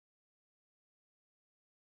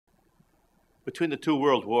Between the two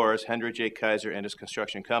world wars, Henry J. Kaiser and his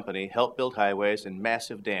construction company helped build highways and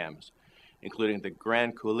massive dams, including the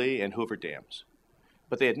Grand Coulee and Hoover Dams.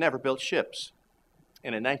 But they had never built ships.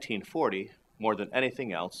 And in 1940, more than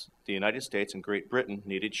anything else, the United States and Great Britain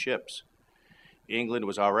needed ships. England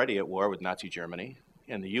was already at war with Nazi Germany,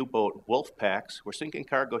 and the U-boat wolf packs were sinking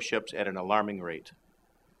cargo ships at an alarming rate.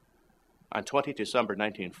 On 20 December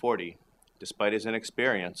 1940, despite his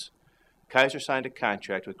inexperience, Kaiser signed a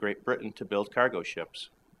contract with Great Britain to build cargo ships.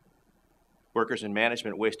 Workers and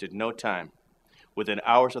management wasted no time. Within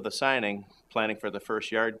hours of the signing, planning for the first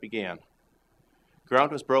yard began.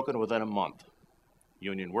 Ground was broken within a month.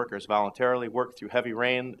 Union workers voluntarily worked through heavy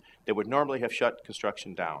rain that would normally have shut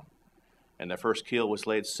construction down. And the first keel was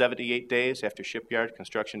laid 78 days after shipyard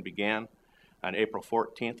construction began on April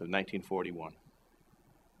 14th of 1941.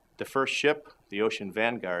 The first ship, the Ocean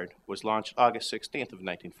Vanguard, was launched August 16th of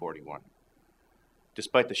 1941.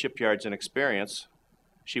 Despite the shipyard's inexperience,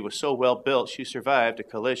 she was so well built she survived a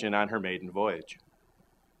collision on her maiden voyage.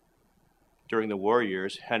 During the war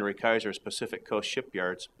years, Henry Kaiser's Pacific Coast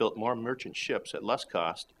shipyards built more merchant ships at less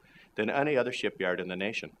cost than any other shipyard in the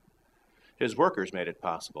nation. His workers made it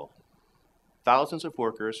possible. Thousands of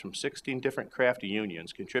workers from 16 different craft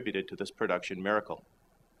unions contributed to this production miracle.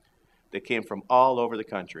 They came from all over the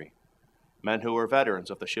country, men who were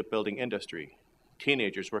veterans of the shipbuilding industry,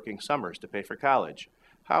 teenagers working summers to pay for college,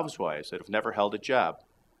 housewives that have never held a job.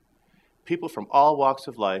 People from all walks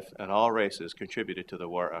of life and all races contributed to the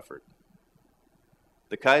war effort.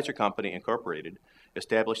 The Kaiser Company, Incorporated,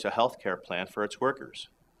 established a health care plan for its workers,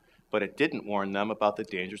 but it didn't warn them about the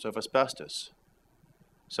dangers of asbestos.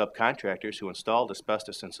 Subcontractors who installed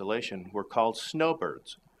asbestos insulation were called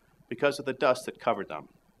snowbirds because of the dust that covered them.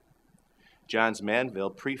 Johns Manville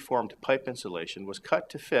preformed pipe insulation was cut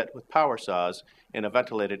to fit with power saws in a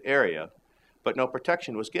ventilated area, but no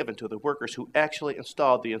protection was given to the workers who actually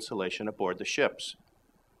installed the insulation aboard the ships.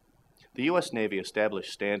 The U.S. Navy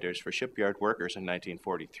established standards for shipyard workers in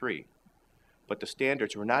 1943, but the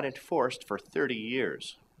standards were not enforced for 30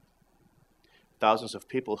 years. Thousands of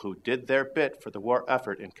people who did their bit for the war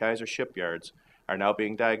effort in Kaiser shipyards are now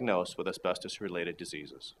being diagnosed with asbestos-related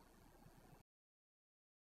diseases.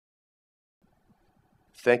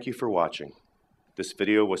 Thank you for watching. This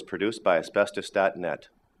video was produced by Asbestos.Net,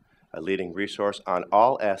 a leading resource on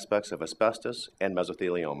all aspects of asbestos and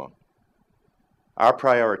mesothelioma. Our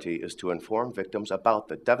priority is to inform victims about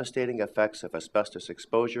the devastating effects of asbestos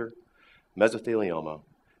exposure, mesothelioma,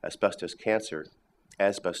 asbestos cancer,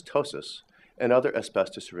 asbestosis, and other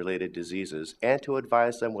asbestos-related diseases, and to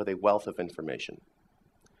advise them with a wealth of information.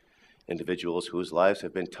 Individuals whose lives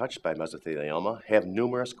have been touched by mesothelioma have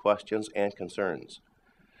numerous questions and concerns.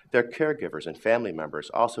 Their caregivers and family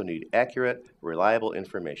members also need accurate, reliable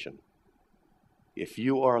information. If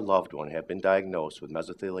you or a loved one have been diagnosed with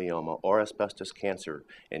mesothelioma or asbestos cancer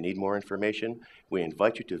and need more information, we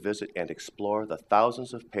invite you to visit and explore the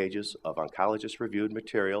thousands of pages of oncologist-reviewed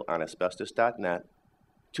material on Asbestos.net,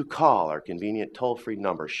 to call our convenient toll-free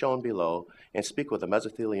number shown below and speak with a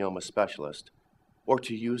mesothelioma specialist, or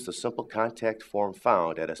to use the simple contact form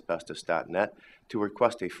found at Asbestos.net to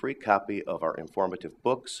request a free copy of our informative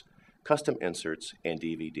books, custom inserts, and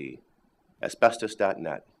DVD.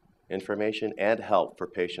 Asbestos.net. Information and help for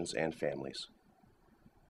patients and families.